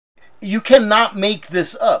You cannot make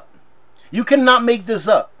this up. You cannot make this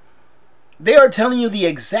up. They are telling you the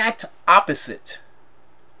exact opposite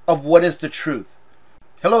of what is the truth.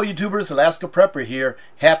 Hello YouTubers, Alaska Prepper here.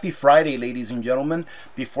 Happy Friday, ladies and gentlemen.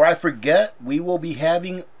 Before I forget, we will be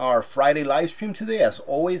having our Friday live stream today, as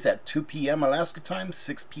always, at 2 p.m. Alaska time,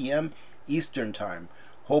 6 p.m. Eastern time.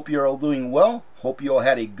 Hope you're all doing well. Hope you all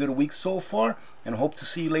had a good week so far, and hope to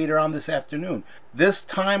see you later on this afternoon. This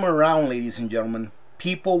time around, ladies and gentlemen,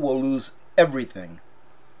 people will lose everything.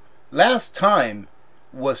 Last time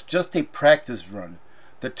was just a practice run.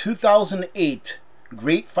 The 2008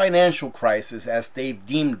 Great Financial Crisis, as they've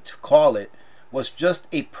deemed to call it, was just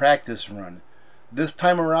a practice run. This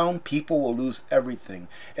time around, people will lose everything.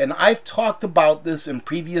 And I've talked about this in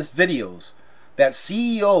previous videos, that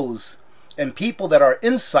CEOs and people that are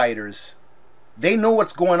insiders, they know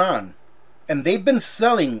what's going on. And they've been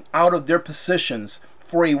selling out of their positions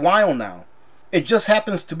for a while now. It just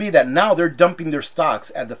happens to be that now they're dumping their stocks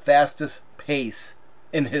at the fastest pace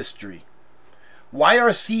in history. Why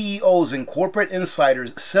are CEOs and corporate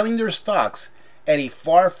insiders selling their stocks at a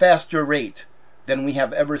far faster rate than we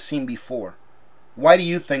have ever seen before? Why do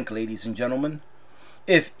you think, ladies and gentlemen?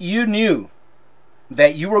 If you knew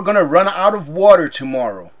that you were going to run out of water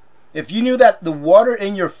tomorrow, if you knew that the water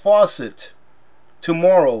in your faucet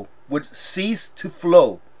tomorrow would cease to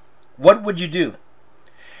flow, what would you do?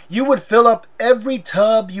 You would fill up every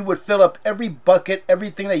tub, you would fill up every bucket,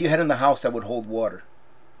 everything that you had in the house that would hold water.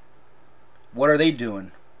 What are they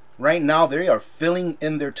doing? Right now, they are filling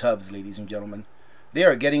in their tubs, ladies and gentlemen. They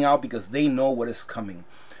are getting out because they know what is coming.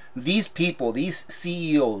 These people, these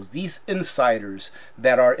CEOs, these insiders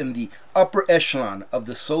that are in the upper echelon of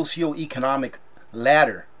the socio-economic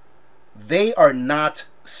ladder, they are not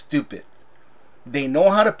stupid. They know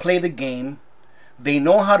how to play the game. They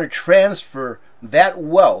know how to transfer that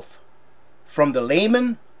wealth from the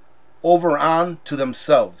layman over on to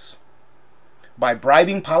themselves. By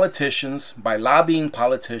bribing politicians, by lobbying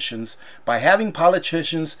politicians, by having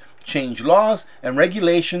politicians change laws and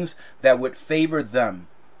regulations that would favor them.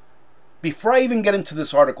 Before I even get into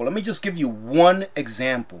this article, let me just give you one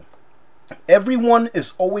example. Everyone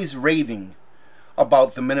is always raving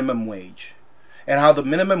about the minimum wage and how the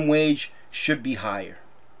minimum wage should be higher.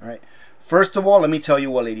 All right. First of all, let me tell you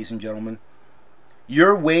what, ladies and gentlemen,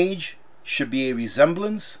 your wage should be a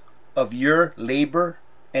resemblance of your labor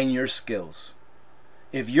and your skills.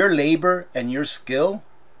 If your labor and your skill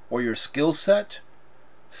or your skill set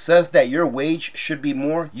says that your wage should be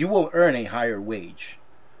more, you will earn a higher wage.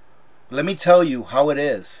 Let me tell you how it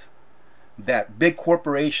is that big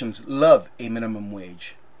corporations love a minimum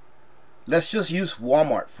wage. Let's just use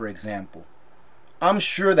Walmart, for example. I'm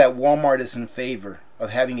sure that Walmart is in favor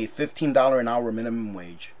of having a $15 an hour minimum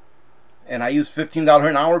wage. And I use $15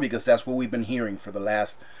 an hour because that's what we've been hearing for the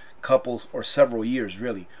last couple or several years,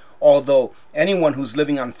 really. Although anyone who's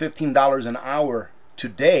living on $15 an hour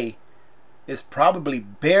today is probably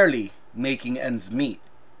barely making ends meet.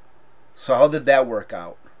 So how did that work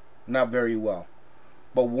out? Not very well.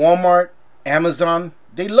 But Walmart, Amazon,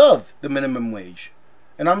 they love the minimum wage.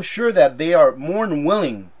 And I'm sure that they are more than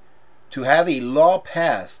willing to have a law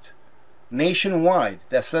passed nationwide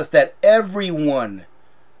that says that everyone,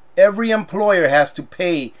 every employer has to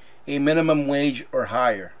pay a minimum wage or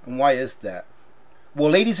higher. And why is that? Well,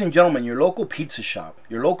 ladies and gentlemen, your local pizza shop,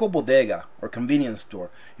 your local bodega or convenience store,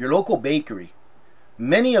 your local bakery,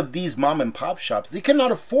 many of these mom and pop shops, they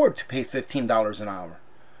cannot afford to pay $15 an hour.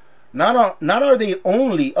 Not are they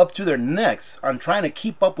only up to their necks on trying to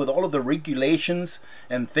keep up with all of the regulations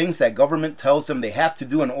and things that government tells them they have to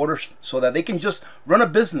do in order so that they can just run a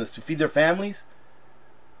business to feed their families,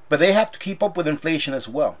 but they have to keep up with inflation as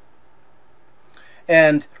well.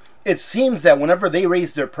 And it seems that whenever they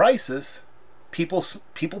raise their prices, people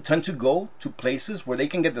tend to go to places where they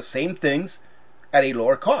can get the same things at a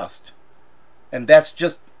lower cost. And that's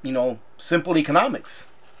just, simple economics.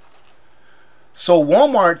 So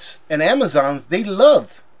Walmarts and Amazons, they would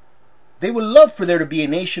love for there to be a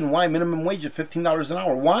nationwide minimum wage of $15 an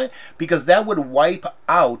hour. Why? Because that would wipe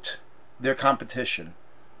out their competition.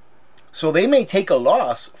 So they may take a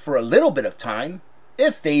loss for a little bit of time,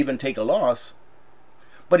 if they even take a loss,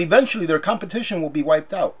 but eventually their competition will be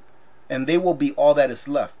wiped out. And they will be all that is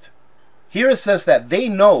left. Here it says that they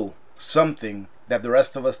know something that the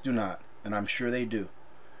rest of us do not, and I'm sure they do.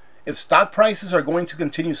 If stock prices are going to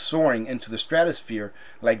continue soaring into the stratosphere,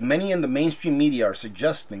 like many in the mainstream media are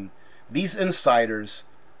suggesting, these insiders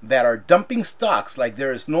that are dumping stocks like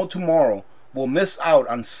there is no tomorrow will miss out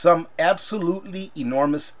on some absolutely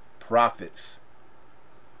enormous profits.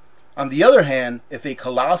 On the other hand, if a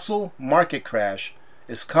colossal market crash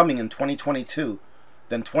is coming in 2022,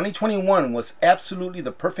 then 2021 was absolutely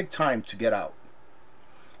the perfect time to get out.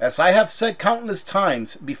 As I have said countless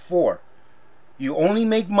times before, you only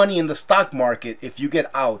make money in the stock market if you get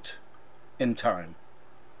out in time.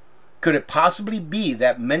 Could it possibly be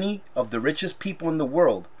that many of the richest people in the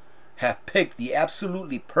world have picked the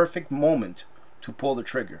absolutely perfect moment to pull the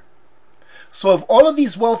trigger? So if all of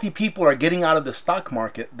these wealthy people are getting out of the stock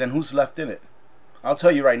market, then who's left in it? I'll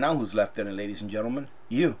tell you right now who's left in it, ladies and gentlemen.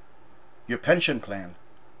 You. Your pension plan.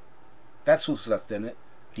 That's who's left in it.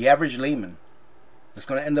 The average layman is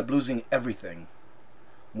going to end up losing everything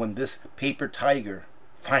when this paper tiger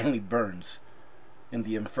finally burns in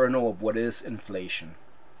the inferno of what is inflation.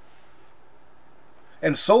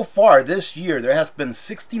 And so far this year, there has been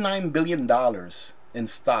 $69 billion in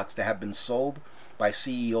stocks that have been sold by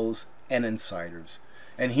CEOs and insiders.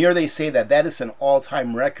 And here they say that that is an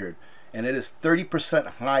all-time record, and it is 30%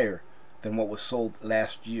 higher than what was sold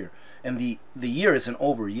last year. And the year isn't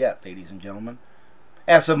over yet, ladies and gentlemen.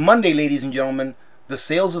 As of Monday, ladies and gentlemen, the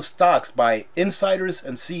sales of stocks by insiders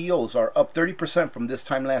and CEOs are up 30% from this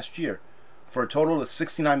time last year, for a total of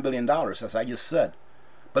 $69 billion, as I just said.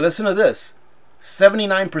 But listen to this,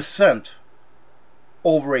 79%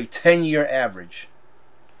 over a 10-year average.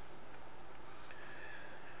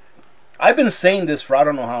 I've been saying this for I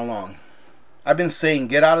don't know how long. I've been saying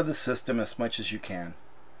get out of the system as much as you can.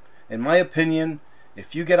 In my opinion,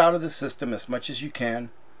 if you get out of the system as much as you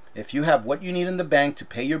can, if you have what you need in the bank to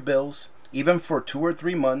pay your bills, even for 2 or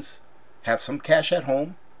 3 months, have some cash at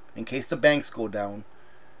home in case the banks go down,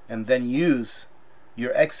 and then use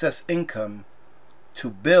your excess income to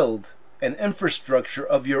build an infrastructure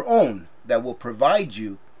of your own that will provide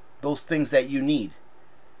you those things that you need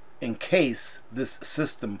in case this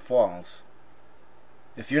system falls.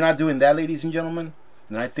 If you're not doing that, ladies and gentlemen,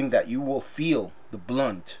 then I think that you will feel the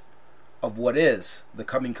blunt of what is the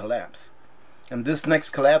coming collapse. And this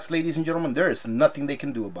next collapse, ladies and gentlemen, there is nothing they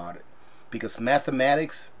can do about it, because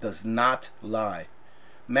mathematics does not lie.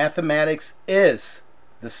 Mathematics is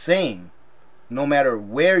the same no matter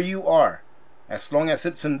where you are, as long as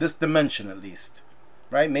it's in this dimension at least.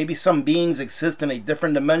 Right? Maybe some beings exist in a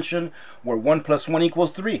different dimension where 1 + 1 =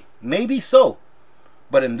 3. Maybe so.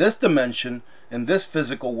 But in this dimension, in this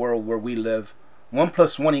physical world where we live, 1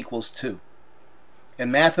 + 1 = 2.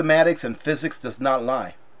 And mathematics and physics does not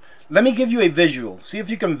lie. Let me give you a visual. See if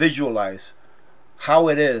you can visualize how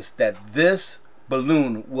it is that this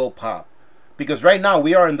balloon will pop. Because right now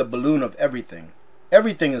we are in the balloon of everything.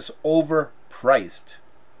 Everything is overpriced.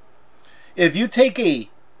 If you take a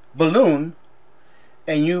balloon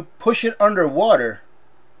and you push it underwater,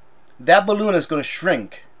 that balloon is going to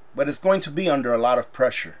shrink, but it's going to be under a lot of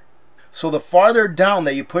pressure. So the farther down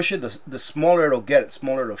that you push it, the smaller it'll get, the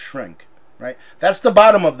smaller it'll shrink. Right? That's the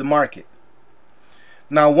bottom of the market.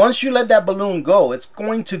 Now, once you let that balloon go, it's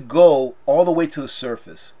going to go all the way to the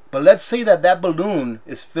surface. But let's say that that balloon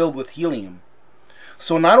is filled with helium.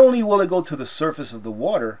 So not only will it go to the surface of the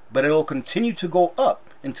water, but it'll continue to go up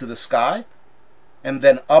into the sky, and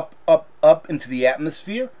then up, up, up into the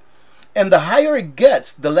atmosphere. And the higher it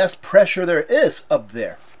gets, the less pressure there is up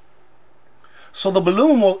there. So the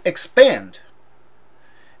balloon will expand.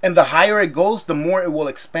 And the higher it goes, the more it will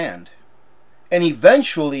expand. And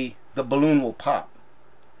eventually, the balloon will pop.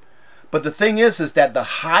 But the thing is that the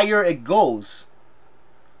higher it goes,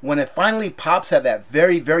 when it finally pops at that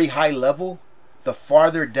very, very high level, the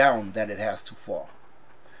farther down that it has to fall.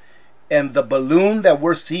 And the balloon that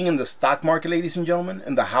we're seeing in the stock market, ladies and gentlemen,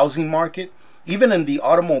 in the housing market, even in the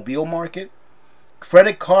automobile market,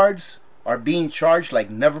 credit cards are being charged like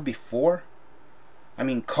never before. I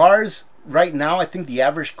mean, cars right now, I think the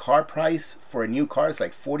average car price for a new car is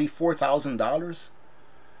like $44,000.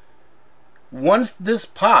 Once this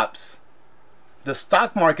pops, the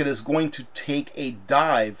stock market is going to take a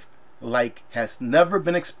dive like has never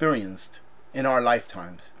been experienced in our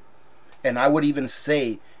lifetimes. And I would even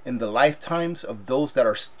say in the lifetimes of those that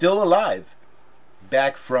are still alive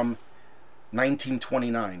back from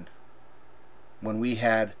 1929, when we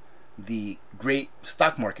had the great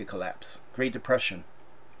stock market collapse, Great Depression,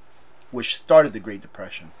 which started the Great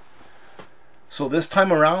Depression. So this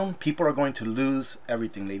time around, people are going to lose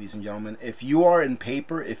everything, ladies and gentlemen. If you are in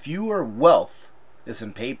paper, if your wealth is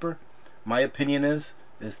in paper, my opinion is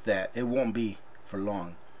that it won't be for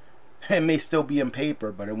long. It may still be in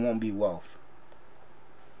paper, but it won't be wealth.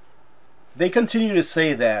 They continue to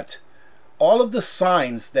say that all of the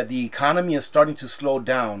signs that the economy is starting to slow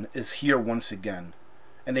down is here once again.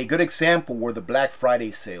 And a good example were the Black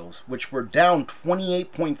Friday sales, which were down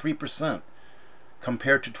 28.3%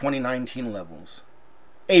 compared to 2019 levels.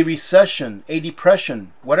 A recession, a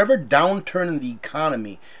depression, whatever downturn in the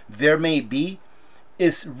economy there may be,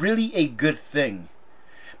 is really a good thing.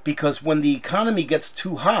 Because when the economy gets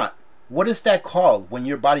too hot, what is that called when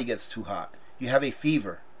your body gets too hot? You have a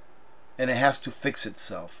fever, and it has to fix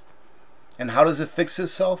itself. And how does it fix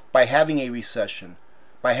itself? By having a recession,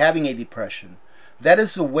 by having a depression. That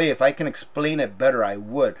is a way, if I can explain it better, I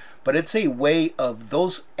would. But it's a way of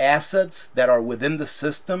those assets that are within the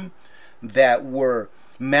system that were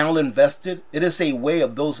malinvested. It is a way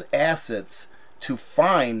of those assets to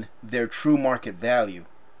find their true market value,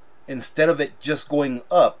 instead of it just going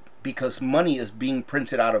up because money is being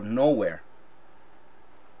printed out of nowhere.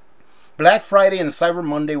 Black Friday and Cyber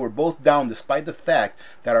Monday were both down despite the fact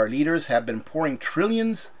that our leaders have been pouring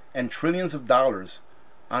trillions and trillions of dollars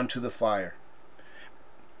onto the fire.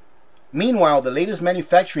 Meanwhile, the latest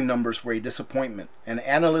manufacturing numbers were a disappointment, and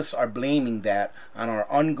analysts are blaming that on our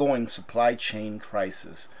ongoing supply chain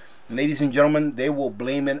crisis. And ladies and gentlemen, they will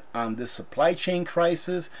blame it on this supply chain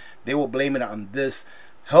crisis. They will blame it on this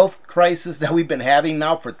health crisis that we've been having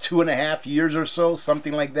now for 2.5 years or so,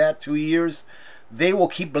 something like that, 2 years. They will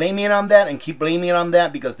keep blaming it on that and keep blaming it on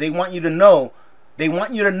that because they want you to know,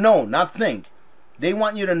 not think. They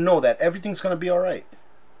want you to know that everything's going to be all right.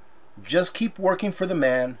 Just keep working for the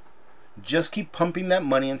man. Just keep pumping that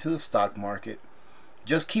money into the stock market.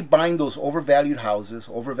 Just keep buying those overvalued houses,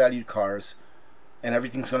 overvalued cars, and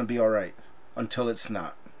everything's going to be all right until it's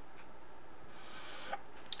not.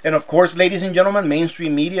 And of course, ladies and gentlemen,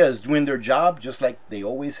 mainstream media is doing their job just like they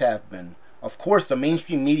always have been. Of course, the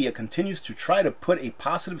mainstream media continues to try to put a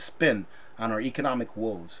positive spin on our economic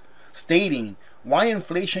woes, stating why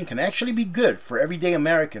inflation can actually be good for everyday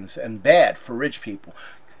Americans and bad for rich people.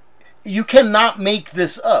 You cannot make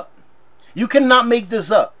this up. You cannot make this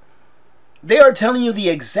up. They are telling you the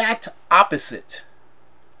exact opposite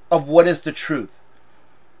of what is the truth.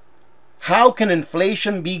 How can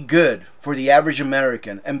inflation be good for the average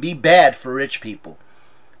American and be bad for rich people?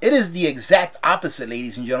 It is the exact opposite,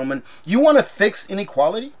 ladies and gentlemen. You want to fix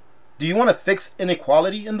inequality? Do you want to fix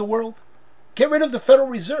inequality in the world? Get rid of the Federal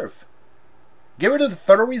Reserve. Get rid of the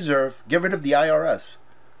Federal Reserve. Get rid of the IRS.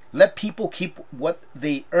 Let people keep what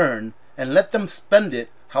they earn and let them spend it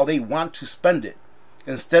how they want to spend it,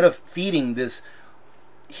 instead of feeding this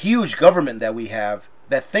huge government that we have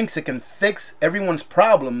that thinks it can fix everyone's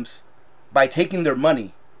problems by taking their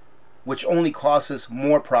money, which only causes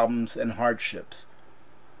more problems and hardships.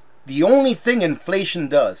 The only thing inflation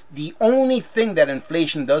does, ladies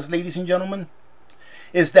and gentlemen,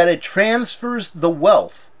 is that it transfers the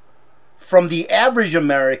wealth from the average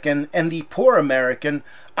American and the poor American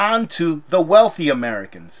onto the wealthy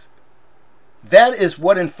Americans. That is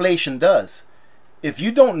what inflation does. If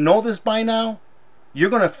you don't know this by now,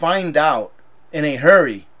 you're going to find out in a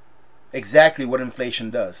hurry exactly what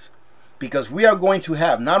inflation does. Because we are going to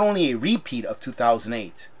have not only a repeat of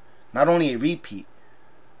 2008, not only a repeat,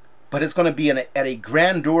 but it's going to be at a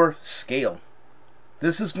grandeur scale.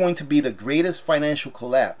 This is going to be the greatest financial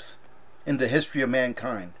collapse in the history of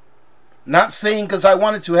mankind. Not saying because I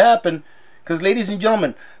want it to happen, because ladies and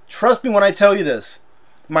gentlemen, trust me when I tell you this.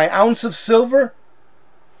 My ounce of silver,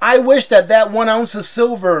 I wish that 1 ounce of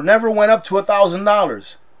silver never went up to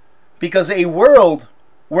 $1,000. Because a world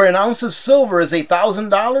where an ounce of silver is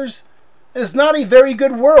 $1,000 is not a very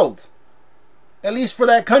good world. At least for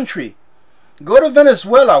that country. Go to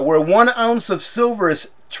Venezuela, where 1 ounce of silver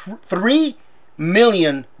is 3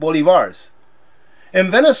 million bolivars. In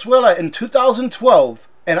Venezuela in 2012,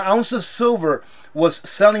 an ounce of silver was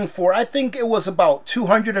selling for, I think it was about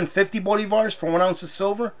 250 bolivars for 1 ounce of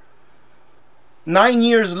silver. 9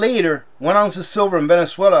 years later, 1 ounce of silver in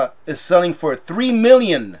Venezuela is selling for 3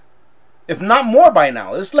 million, if not more by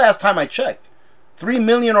now. This is the last time I checked. 3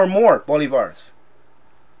 million or more bolivars.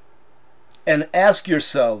 And ask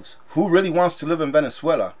yourselves, who really wants to live in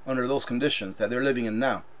Venezuela under those conditions that they're living in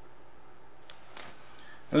now?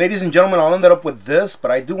 And ladies and gentlemen, I'll end it up with this, but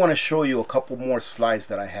I do want to show you a couple more slides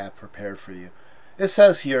that I have prepared for you. It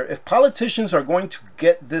says here, if politicians are going to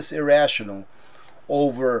get this irrational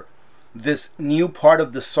over this new part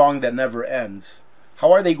of the song that never ends,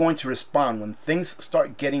 how are they going to respond when things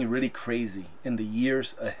start getting really crazy in the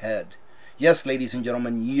years ahead? Yes, ladies and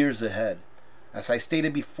gentlemen, years ahead. As I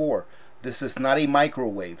stated before, this is not a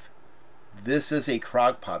microwave. This is a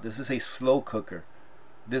crock pot. This is a slow cooker.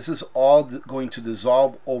 This is all going to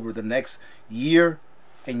dissolve over the next year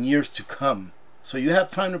and years to come. So you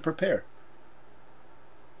have time to prepare.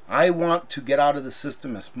 I want to get out of the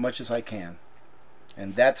system as much as I can.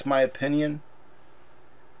 And that's my opinion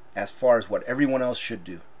as far as what everyone else should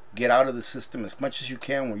do. Get out of the system as much as you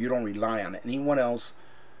can where you don't rely on anyone else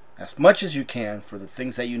as much as you can for the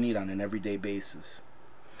things that you need on an everyday basis.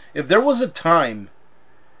 If there was a time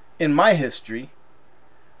in my history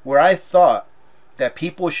where I thought that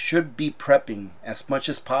people should be prepping as much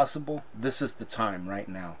as possible, this is the time right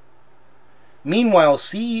now. Meanwhile,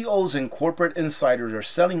 CEOs and corporate insiders are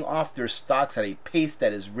selling off their stocks at a pace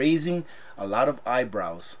that is raising a lot of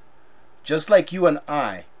eyebrows. Just like you and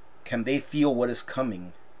I, can they feel what is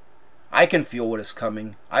coming? I can feel what is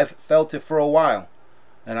coming. I've felt it for a while.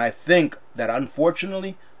 And I think that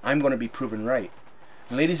unfortunately, I'm going to be proven right.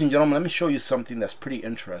 And ladies and gentlemen, let me show you something that's pretty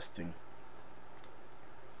interesting.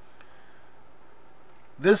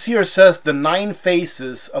 This here says the 9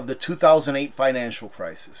 phases of the 2008 financial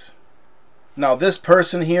crisis. Now this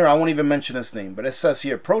person here, I won't even mention his name, but it says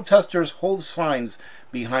here, protesters hold signs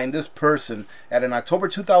behind this person at an October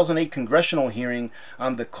 2008 congressional hearing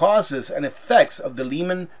on the causes and effects of the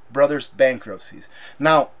Lehman Brothers bankruptcies.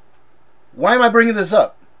 Now, why am I bringing this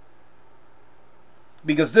up?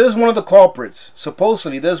 Because this is one of the culprits,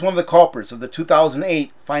 supposedly this is one of the culprits of the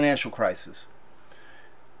 2008 financial crisis.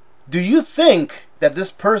 Do you think that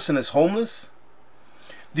this person is homeless?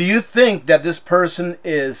 Do you think that this person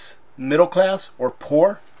is middle class or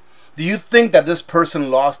poor? Do you think that this person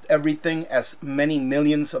lost everything as many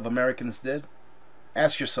millions of Americans did?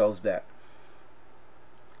 Ask yourselves that.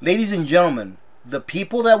 Ladies and gentlemen, the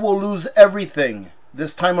people that will lose everything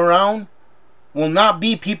this time around will not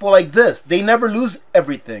be people like this. They never lose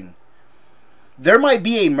everything. There might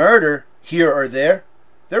be a murder here or there.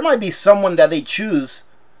 There might be someone that they choose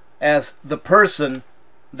as the person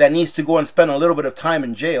that needs to go and spend a little bit of time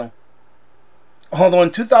in jail. Although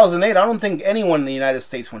in 2008, I don't think anyone in the United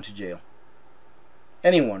States went to jail.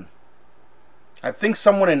 Anyone. I think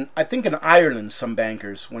in Ireland, some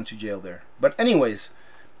bankers went to jail there. But anyways,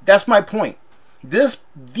 that's my point.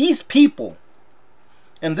 These people,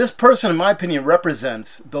 and this person, in my opinion,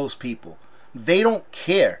 represents those people. They don't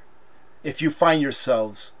care if you find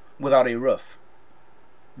yourselves without a roof.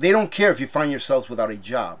 They don't care if you find yourselves without a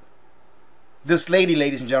job. This lady,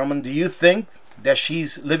 ladies and gentlemen, do you think that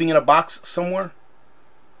she's living in a box somewhere?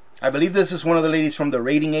 I believe this is one of the ladies from the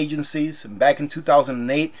rating agencies. And back in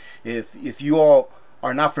 2008, if you all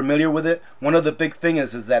are not familiar with it, one of the big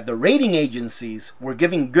things is that the rating agencies were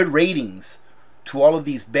giving good ratings to all of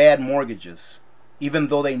these bad mortgages, even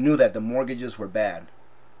though they knew that the mortgages were bad.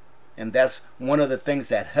 And that's one of the things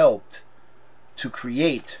that helped to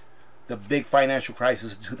create the big financial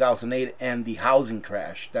crisis in 2008 and the housing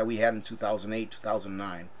crash that we had in 2008,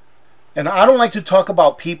 2009. And I don't like to talk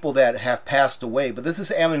about people that have passed away, but this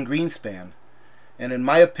is Alan Greenspan. And in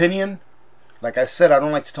my opinion, like I said, I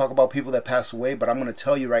don't like to talk about people that pass away, but I'm going to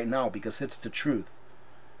tell you right now because it's the truth.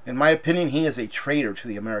 In my opinion, he is a traitor to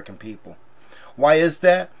the American people. Why is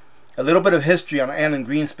that? A little bit of history on Alan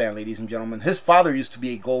Greenspan, ladies and gentlemen. His father used to be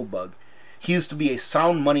a gold bug. He used to be a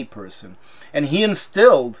sound money person. And he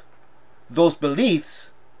instilled those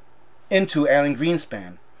beliefs into Alan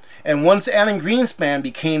Greenspan. And once Alan Greenspan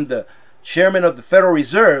became the chairman of the Federal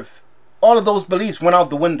Reserve, all of those beliefs went out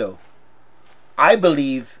the window. I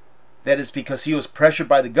believe that it's because he was pressured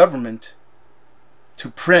by the government to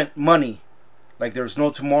print money like there's no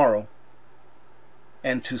tomorrow,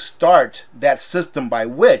 and to start that system by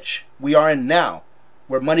which we are in now,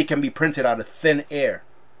 where money can be printed out of thin air.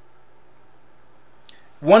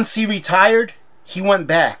 Once he retired, he went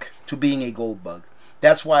back to being a gold bug.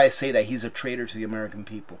 That's why I say that he's a traitor to the American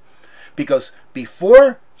people. Because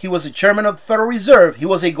before he was the chairman of the Federal Reserve, he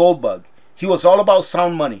was a gold bug. He was all about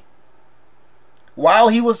sound money. While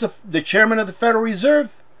he was the chairman of the Federal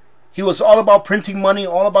Reserve, he was all about printing money,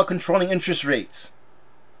 all about controlling interest rates.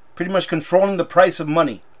 Pretty much controlling the price of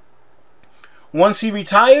money. Once he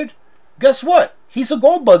retired, guess what? He's a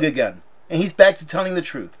gold bug again. And he's back to telling the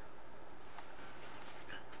truth.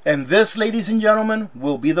 And this, ladies and gentlemen,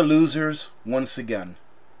 will be the losers once again.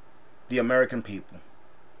 The American people.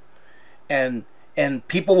 And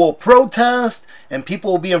people will protest, and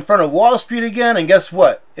people will be in front of Wall Street again, and guess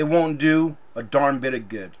what? It won't do a darn bit of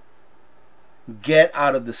good. Get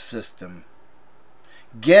out of the system.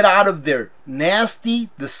 Get out of their nasty,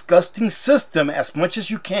 disgusting system as much as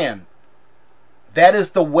you can. That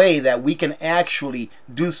is the way that we can actually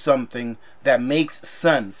do something that makes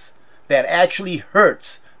sense, that actually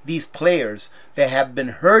hurts these players that have been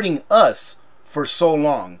hurting us for so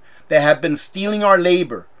long, that have been stealing our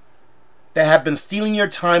labor, that have been stealing your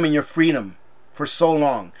time and your freedom for so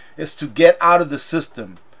long, is to get out of the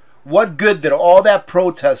system. What good did all that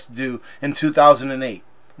protest do in 2008?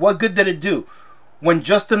 What good did it do? When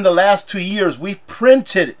just in the last 2 years we've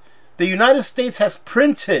printed, the United States has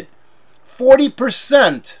printed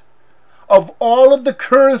 40% of all of the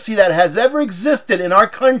currency that has ever existed in our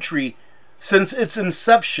country since its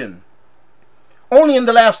inception. Only in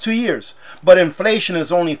the last 2 years. But inflation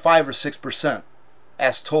is only 5 or 6%.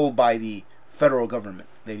 as told by the federal government,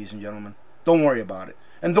 ladies and gentlemen. Don't worry about it.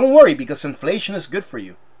 And don't worry, because inflation is good for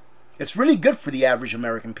you. It's really good for the average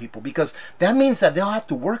American people, because that means that they'll have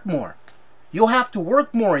to work more. You'll have to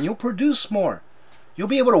work more and you'll produce more. You'll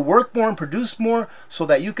be able to work more and produce more so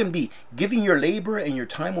that you can be giving your labor and your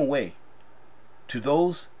time away to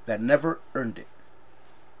those that never earned it.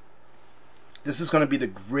 This is going to be the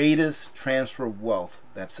greatest transfer of wealth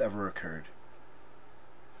that's ever occurred.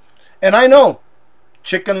 And I know,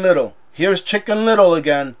 Chicken Little. Here's Chicken Little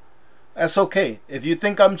again. That's okay. If you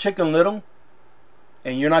think I'm Chicken Little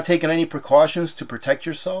and you're not taking any precautions to protect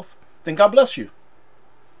yourself, then God bless you.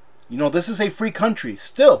 You know, this is a free country.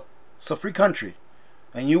 Still, it's a free country.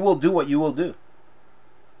 And you will do what you will do.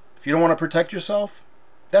 If you don't want to protect yourself,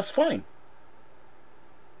 that's fine.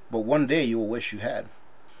 But one day you will wish you had.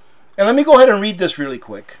 And let me go ahead and read this really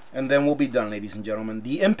quick, and then we'll be done, ladies and gentlemen.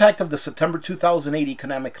 The impact of the September 2008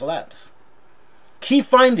 economic collapse. Key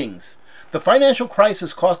findings. The financial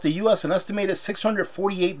crisis cost the U.S. an estimated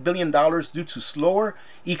 $648 billion due to slower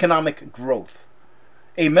economic growth.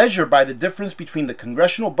 A measure by the difference between the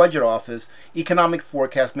Congressional Budget Office economic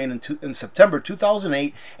forecast made in September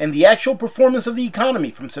 2008 and the actual performance of the economy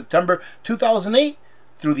from September 2008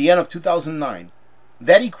 through the end of 2009.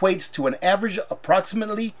 That equates to an average of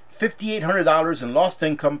approximately $5,800 in lost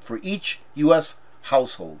income for each U.S.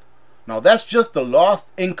 household. Now that's just the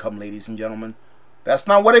lost income, ladies and gentlemen. That's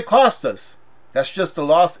not what it cost us. That's just the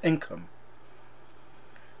lost income.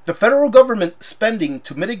 The federal government spending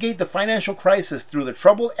to mitigate the financial crisis through the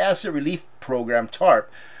Troubled Asset Relief Program, TARP,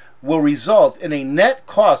 will result in a net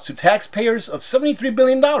cost to taxpayers of $73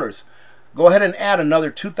 billion. Go ahead and add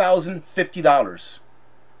another $2,050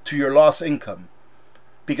 to your lost income.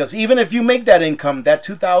 Because even if you make that income, that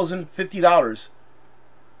 $2,050,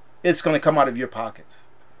 it's going to come out of your pockets.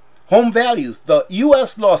 Home values. The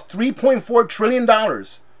U.S. lost $3.4 trillion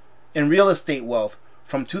in real estate wealth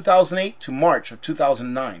from 2008 to March of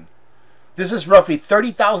 2009. This is roughly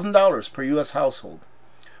 $30,000 per U.S. household.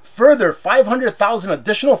 Further, 500,000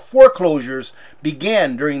 additional foreclosures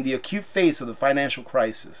began during the acute phase of the financial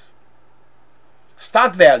crisis.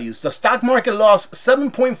 Stock values. The stock market lost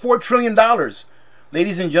 $7.4 trillion.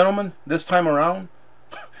 Ladies and gentlemen, this time around,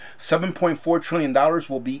 $7.4 trillion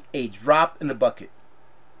will be a drop in the bucket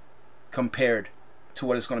compared to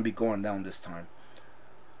what is going to be going down this time.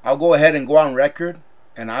 I'll go ahead and go on record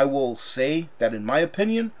and I will say that in my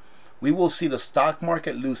opinion, we will see the stock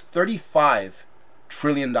market lose $35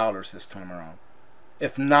 trillion this time around.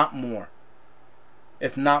 If not more.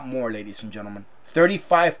 If not more, ladies and gentlemen.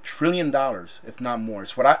 $35 trillion, if not more.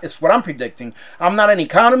 It's what I'm predicting. I'm not an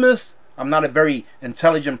economist. I'm not a very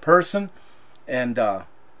intelligent person. And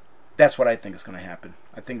that's what I think is going to happen.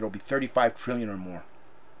 I think it'll be 35 trillion or more.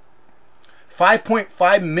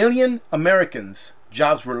 5.5 million Americans'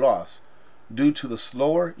 jobs were lost due to the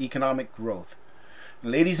slower economic growth.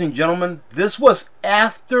 Ladies and gentlemen, this was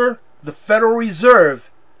after the Federal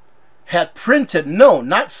Reserve had printed, no,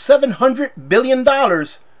 not $700 billion.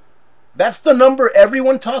 That's the number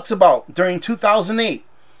everyone talks about during 2008.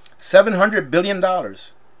 $700 billion.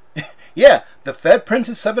 Yeah, the Fed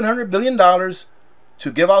printed $700 billion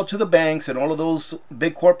to give out to the banks and all of those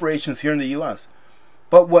big corporations here in the U.S.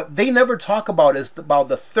 But what they never talk about is about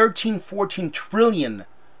the $13-14 trillion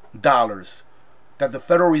that the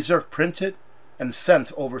Federal Reserve printed and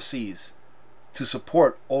sent overseas to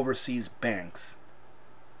support overseas banks.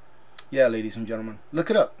 Yeah, ladies and gentlemen, look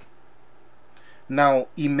it up. Now,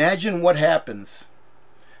 imagine what happens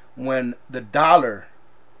when the dollar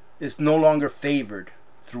is no longer favored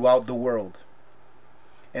throughout the world.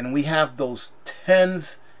 And we have those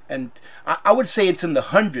tens and I would say it's in the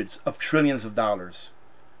hundreds of trillions of dollars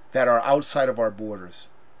that are outside of our borders.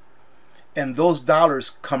 And those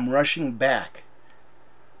dollars come rushing back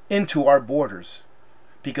into our borders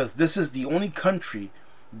because this is the only country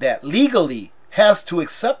that legally has to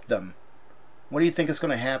accept them. What do you think is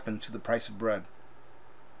going to happen to the price of bread?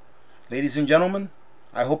 Ladies and gentlemen,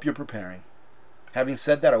 I hope you're preparing. Having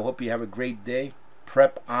said that, I hope you have a great day.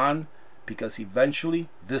 Prep on, because eventually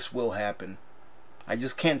this will happen. I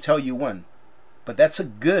just can't tell you when. But that's a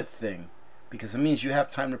good thing, because it means you have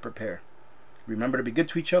time to prepare. Remember to be good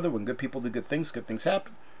to each other. When good people do good things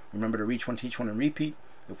happen. Remember to reach one, teach one, and repeat.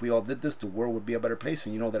 If we all did this, the world would be a better place,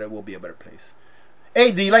 and you know that it will be a better place.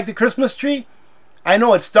 Hey, do you like the Christmas tree? I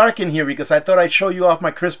know it's dark in here because I thought I'd show you off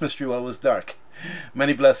my Christmas tree while it was dark.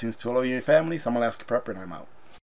 Many blessings to all of your families. I'm Alaska Prepper, and I'm out.